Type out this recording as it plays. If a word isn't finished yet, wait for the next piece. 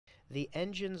The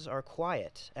engines are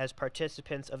quiet as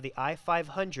participants of the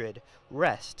I-500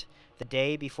 rest the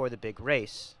day before the big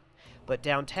race. But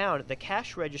downtown, the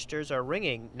cash registers are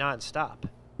ringing nonstop.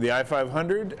 The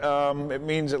I-500, it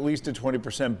means at least a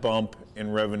 20% bump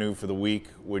in revenue for the week,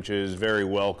 which is very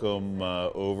welcome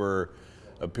over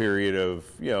a period of,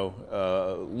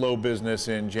 low business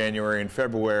in January and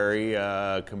February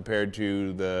compared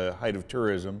to the height of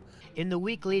tourism. In the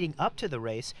week leading up to the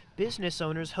race, business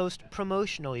owners host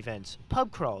promotional events,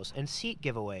 pub crawls, and seat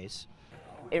giveaways.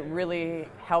 It really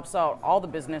helps out all the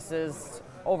businesses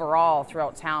overall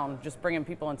throughout town, just bringing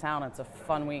people in town. It's a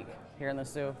fun week here in the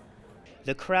Sioux.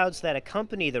 The crowds that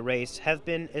accompany the race have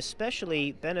been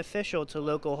especially beneficial to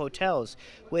local hotels,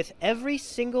 with every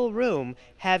single room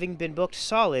having been booked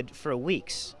solid for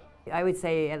weeks. I would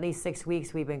say at least 6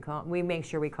 weeks we make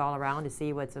sure we call around to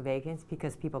see what's vacant,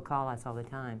 because people call us all the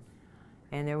time.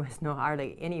 And there was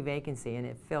hardly any vacancy, and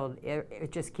it filled.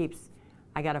 It just keeps.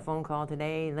 I got a phone call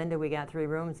today, Linda, we got 3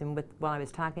 rooms, and while I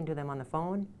was talking to them on the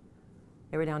phone,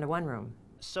 they were down to 1 room.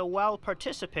 So while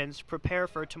participants prepare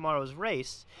for tomorrow's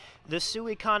race, the Sioux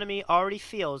economy already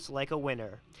feels like a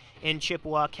winner. In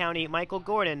Chippewa County, Michael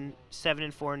Gordon, 7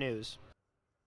 and 4 News.